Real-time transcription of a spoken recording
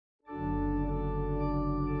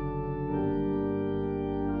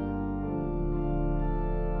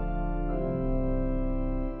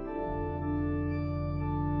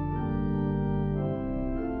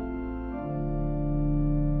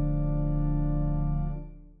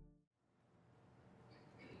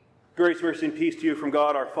Grace, mercy, and peace to you from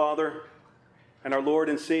God our Father and our Lord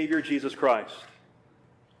and Savior Jesus Christ.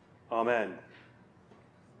 Amen.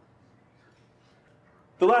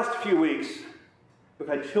 The last few weeks, we've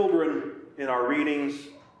had children in our readings,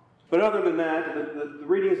 but other than that, the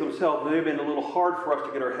readings themselves, they've been a little hard for us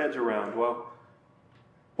to get our heads around. Well,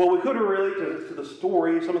 we could relate to the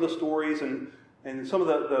stories, some of the stories, and some of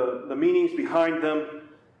the meanings behind them,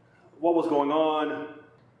 what was going on.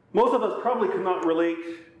 Most of us probably could not relate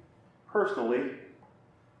personally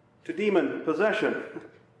to demon possession.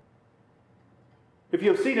 If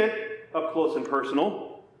you have seen it up close and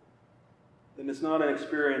personal, then it's not an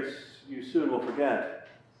experience you soon will forget.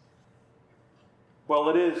 While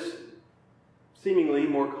it is seemingly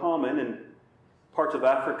more common in parts of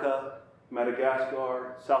Africa,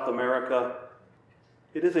 Madagascar, South America,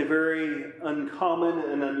 it is a very uncommon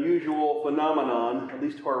and unusual phenomenon, at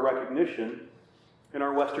least to our recognition, in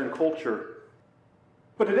our Western culture.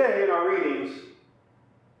 But today, in our readings,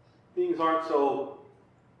 things aren't so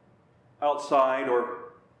outside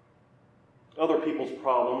or other people's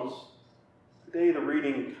problems. Today, the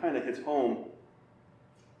reading kind of hits home.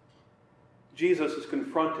 Jesus is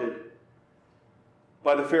confronted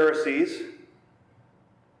by the Pharisees.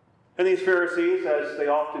 And these Pharisees, as they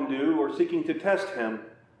often do, are seeking to test him.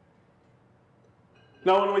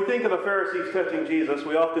 Now, when we think of the Pharisees testing Jesus,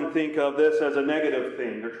 we often think of this as a negative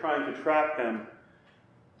thing. They're trying to trap him.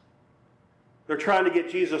 They're trying to get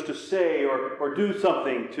Jesus to say or do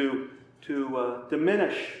something to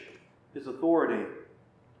diminish his authority,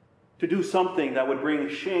 to do something that would bring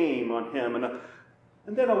shame on him and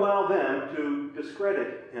then allow them to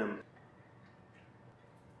discredit him.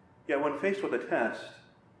 Yet when faced with a test,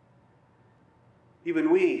 even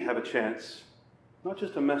we have a chance, not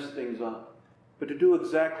just to mess things up, but to do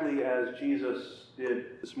exactly as Jesus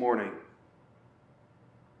did this morning.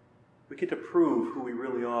 We get to prove who we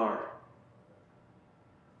really are.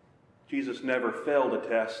 Jesus never failed a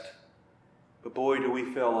test, but boy, do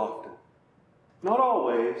we fail often. Not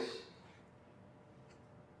always,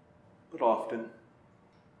 but often.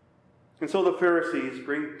 And so the Pharisees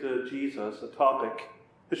bring to Jesus a topic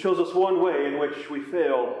that shows us one way in which we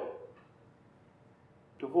fail: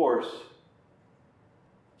 divorce.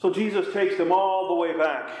 So Jesus takes them all the way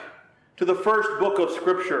back to the first book of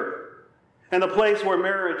Scripture and the place where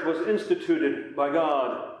marriage was instituted by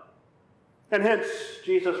God. And hence,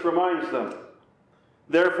 Jesus reminds them,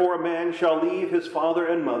 "Therefore a man shall leave his father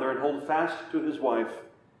and mother and hold fast to his wife,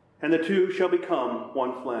 and the two shall become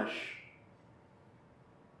one flesh."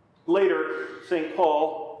 Later, St.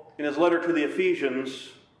 Paul, in his letter to the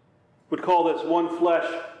Ephesians, would call this one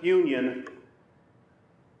flesh union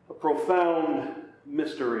a profound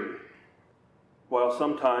mystery. While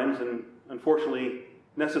sometimes, and unfortunately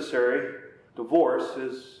necessary, divorce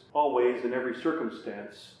is always in every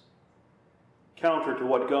circumstance counter to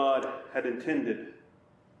what God had intended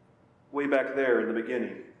way back there in the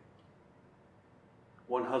beginning.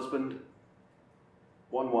 One husband,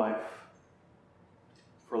 one wife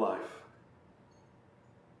for life.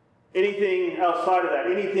 Anything outside of that,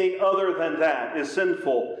 anything other than that is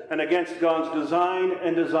sinful and against God's design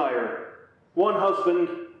and desire. One husband,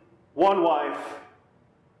 one wife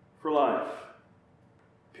for life.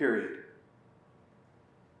 Period.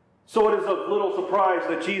 So it is of little surprise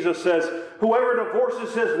that Jesus says, "Whoever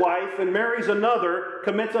divorces his wife and marries another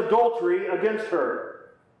commits adultery against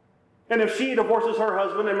her. And if she divorces her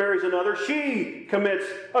husband and marries another, she commits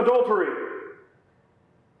adultery."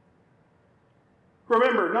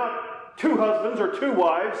 Remember, not two husbands or two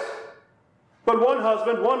wives, but one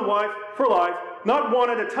husband, one wife for life, not one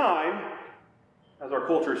at a time, as our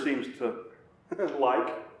culture seems to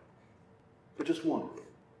like, but just one.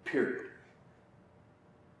 Period.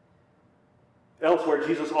 Elsewhere,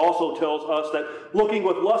 Jesus also tells us that looking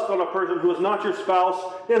with lust on a person who is not your spouse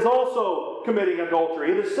is also committing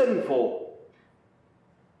adultery. It is sinful.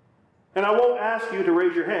 And I won't ask you to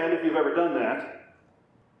raise your hand if you've ever done that,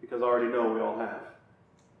 because I already know we all have.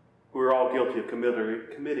 We're all guilty of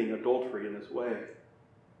committing adultery in this way.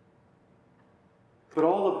 But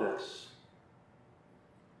all of this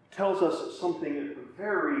tells us something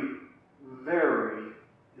very, very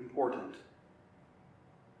important.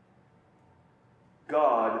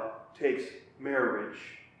 God takes marriage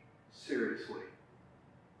seriously,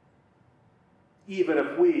 even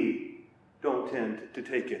if we don't tend to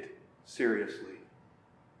take it seriously.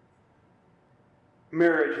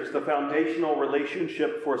 Marriage is the foundational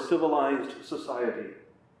relationship for a civilized society.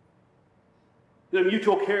 The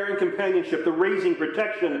mutual care and companionship, the raising,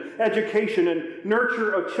 protection, education, and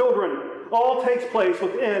nurture of children all takes place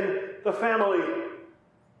within the family.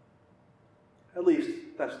 At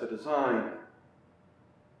least that's the design.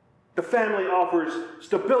 The family offers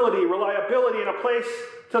stability, reliability, and a place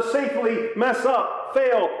to safely mess up,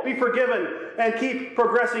 fail, be forgiven, and keep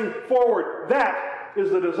progressing forward. That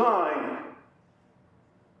is the design.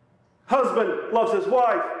 Husband loves his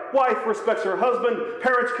wife. Wife respects her husband.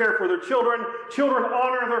 Parents care for their children. Children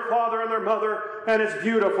honor their father and their mother. And it's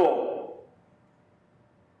beautiful.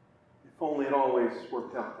 If only it always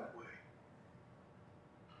worked out that way.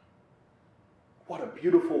 What a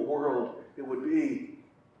beautiful world it would be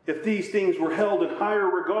if these things were held in higher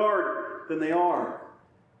regard than they are.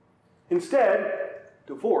 Instead,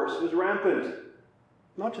 divorce is rampant,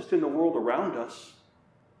 not just in the world around us,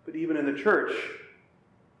 but even in the church.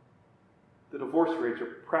 The divorce rates are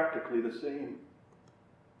practically the same.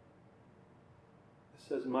 This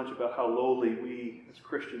says much about how lowly we as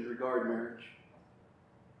Christians regard marriage,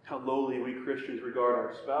 how lowly we Christians regard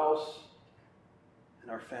our spouse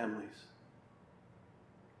and our families.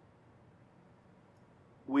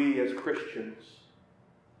 We as Christians,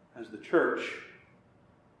 as the church,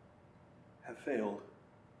 have failed.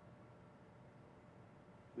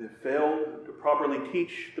 We have failed to properly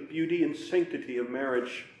teach the beauty and sanctity of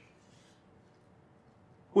marriage.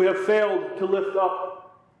 We have failed to lift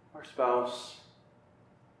up our spouse.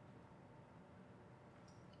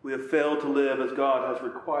 We have failed to live as God has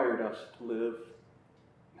required us to live,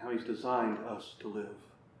 and how He's designed us to live.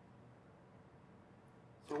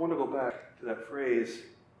 So I want to go back to that phrase.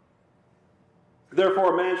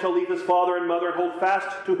 Therefore, a man shall leave his father and mother and hold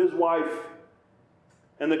fast to his wife,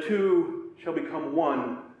 and the two shall become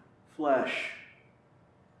one flesh.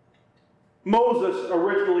 Moses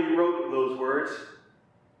originally wrote those words.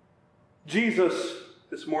 Jesus,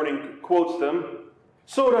 this morning, quotes them.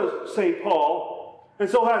 So does St. Paul. And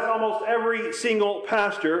so has almost every single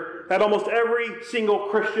pastor at almost every single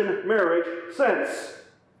Christian marriage since.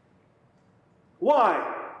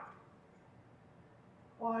 Why?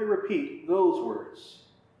 Why repeat those words?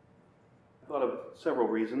 I thought of several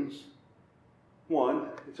reasons. One,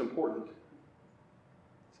 it's important.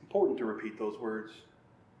 It's important to repeat those words,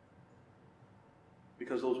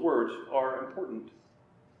 because those words are important.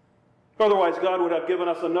 Otherwise, God would have given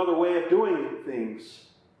us another way of doing things.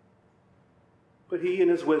 But He, in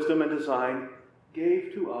His wisdom and design,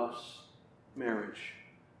 gave to us marriage.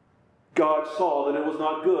 God saw that it was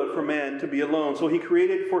not good for man to be alone, so He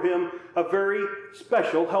created for him a very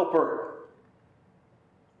special helper,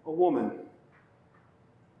 a woman.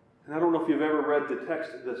 And I don't know if you've ever read the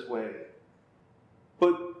text this way,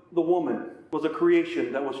 but the woman was a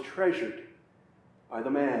creation that was treasured by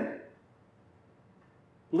the man.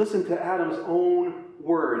 Listen to Adam's own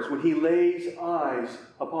words when he lays eyes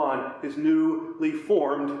upon his newly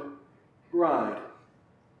formed bride.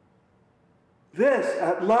 This,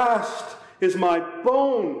 at last, is my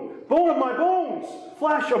bone of my bones,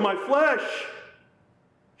 flesh of my flesh.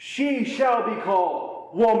 She shall be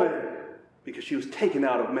called woman, because she was taken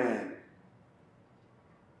out of man.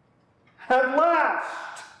 At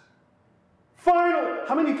last! Final!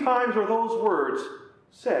 How many times are those words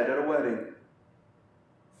said at a wedding?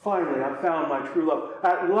 Finally, I found my true love.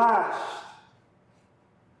 At last.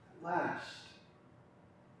 At last.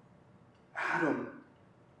 Adam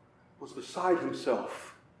was beside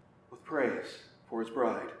himself with praise for his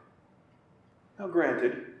bride. Now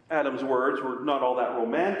granted, Adam's words were not all that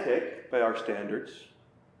romantic by our standards.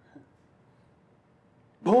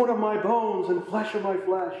 Bone of my bones and flesh of my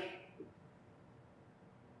flesh.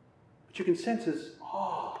 But you can sense his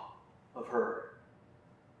awe of her.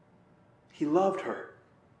 He loved her.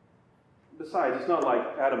 Besides, it's not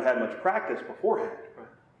like Adam had much practice beforehand. Right?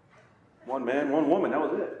 One man, one woman, that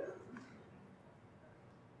was it.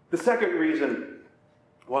 The second reason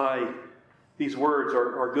why these words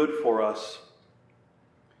are good for us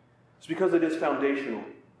is because it is foundational.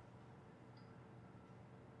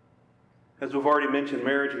 As we've already mentioned,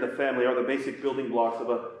 marriage and the family are the basic building blocks of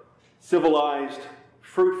a civilized,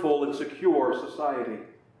 fruitful, and secure society.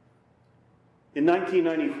 In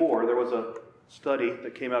 1994, there was a study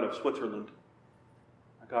that came out of Switzerland.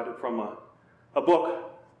 I got it from a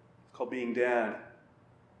book called Being Dad.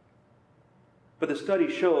 But the study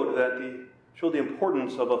showed the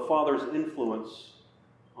importance of a father's influence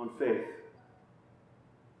on faith.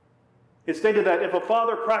 It stated that if a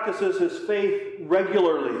father practices his faith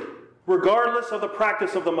regularly, regardless of the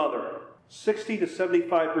practice of the mother, 60 to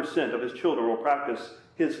 75% of his children will practice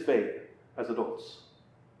his faith as adults.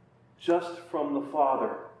 Just from the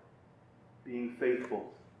father being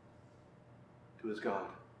faithful to his God.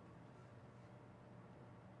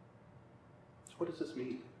 So what does this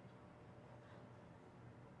mean?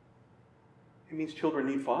 It means children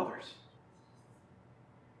need fathers.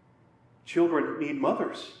 Children need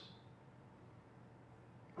mothers.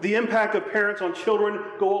 The impact of parents on children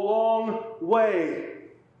go a long way.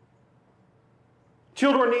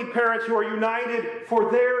 Children need parents who are united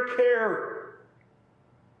for their care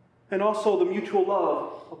and also the mutual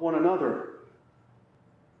love of one another.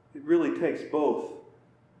 It really takes both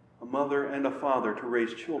a mother and a father to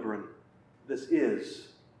raise children. This is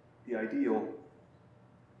the ideal.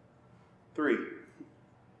 3.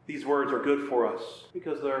 These words are good for us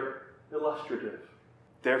because they're illustrative.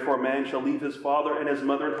 Therefore, a man shall leave his father and his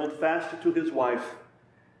mother and hold fast to his wife,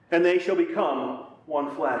 and they shall become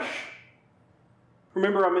one flesh.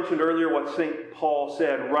 Remember, I mentioned earlier what St. Paul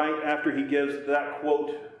said right after he gives that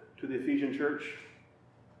quote to the Ephesian church?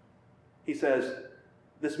 He says,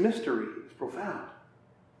 this mystery is profound.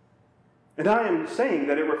 And I am saying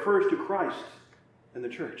that it refers to Christ and the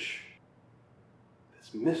church.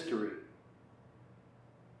 This mystery.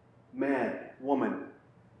 Man, woman,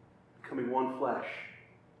 becoming one flesh.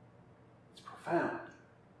 It's profound.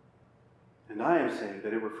 And I am saying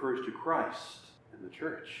that it refers to Christ and the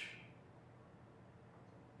church.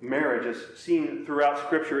 Marriage, as seen throughout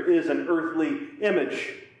Scripture, is an earthly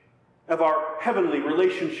image of our heavenly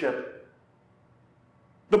relationship.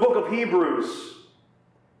 The book of Hebrews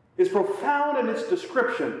is profound in its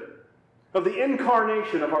description of the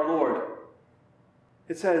incarnation of our Lord.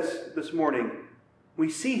 It says this morning, we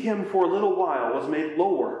see him for a little while was made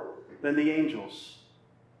lower than the angels,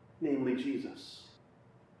 namely Jesus.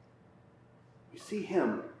 We see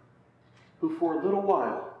him who for a little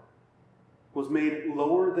while was made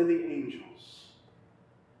lower than the angels,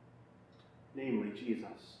 namely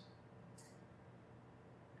Jesus.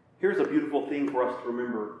 Here's a beautiful thing for us to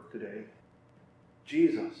remember today.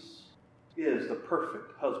 Jesus is the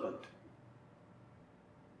perfect husband.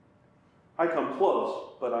 I come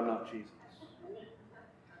close, but I'm not Jesus.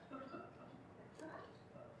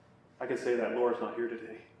 I can say that Laura's not here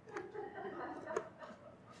today.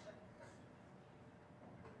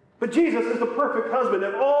 But Jesus is the perfect husband.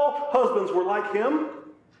 If all husbands were like him,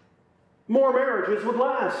 more marriages would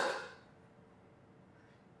last.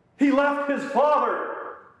 He left his Father,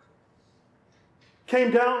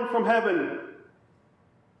 came down from heaven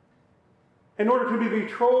in order to be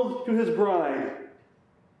betrothed to his bride,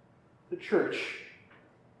 the church,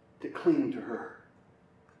 to cling to her.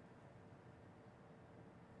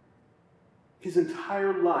 His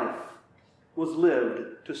entire life was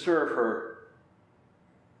lived to serve her.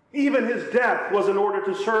 Even his death was in order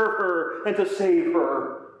to serve her and to save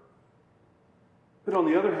her. But on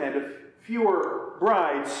the other hand, if fewer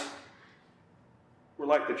brides were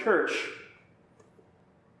like the church,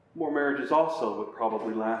 more marriages also would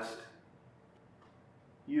probably last.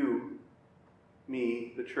 You,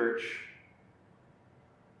 me, the church,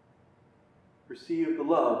 receive the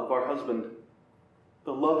love of our husband,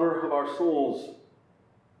 the lover of our souls.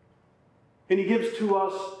 And he gives to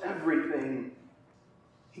us everything.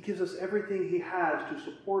 He gives us everything he has to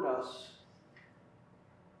support us,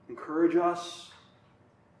 encourage us,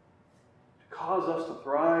 to cause us to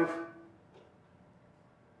thrive.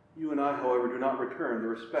 You and I, however, do not return the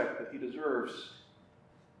respect that he deserves.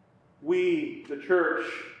 We, the church,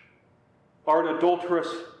 are an adulterous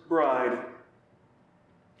bride,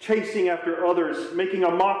 chasing after others, making a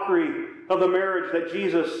mockery of the marriage that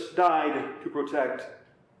Jesus died to protect.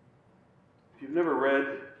 If you've never read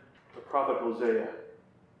the prophet Hosea,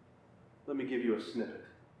 let me give you a snippet.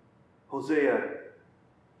 Hosea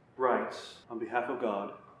writes on behalf of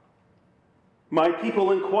God, "My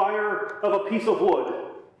people inquire of a piece of wood,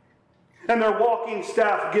 and their walking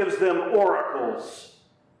staff gives them oracles.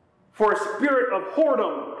 For a spirit of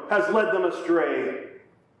whoredom has led them astray,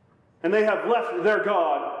 and they have left their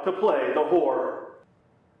God to play the whore."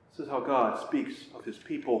 This is how God speaks of his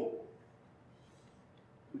people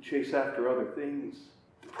who chase after other things.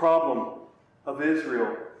 The problem of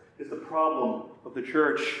Israel is the problem of the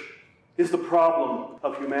church, is the problem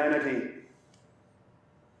of humanity.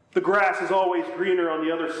 The grass is always greener on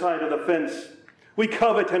the other side of the fence. We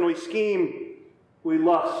covet and we scheme. We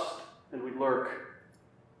lust and we lurk.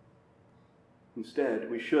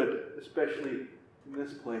 Instead, we should, especially in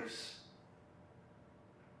this place,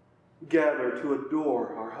 gather to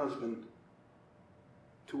adore our husband,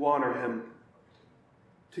 to honor him,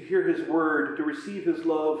 to hear his word, to receive his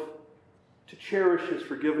love, to cherish his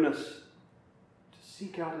forgiveness, to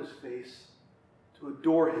seek out his face, to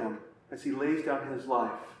adore him as he lays down his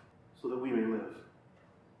life so that we may live.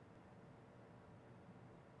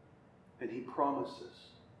 And he promises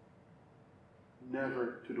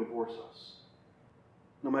never to divorce us,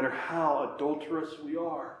 no matter how adulterous we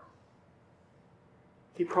are.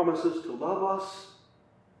 He promises to love us,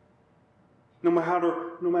 no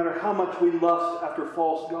matter how much we lust after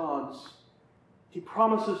false gods. He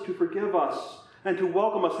promises to forgive us and to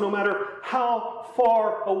welcome us no matter how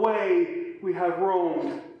far away we have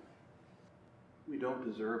roamed. We don't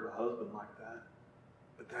deserve a husband like that,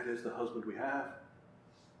 but that is the husband we have.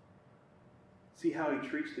 See how he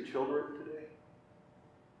treats the children today?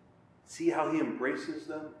 See how he embraces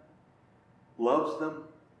them, loves them?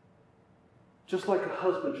 Just like a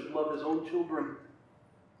husband should love his own children,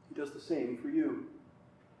 he does the same for you.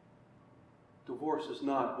 Divorce is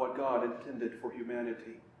not what God intended for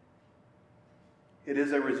humanity. It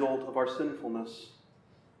is a result of our sinfulness.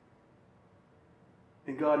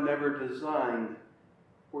 And God never designed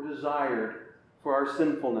or desired for our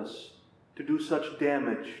sinfulness to do such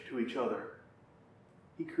damage to each other.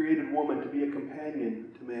 He created woman to be a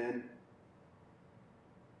companion to man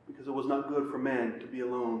because it was not good for man to be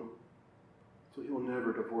alone. So he will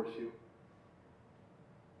never divorce you.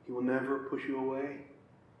 He will never push you away.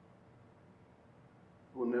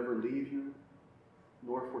 He will never leave you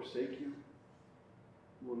nor forsake you.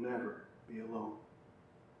 You will never be alone.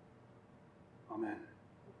 Amen.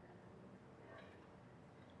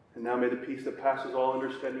 And now may the peace that passes all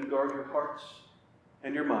understanding guard your hearts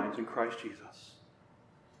and your minds in Christ Jesus.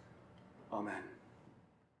 Amen.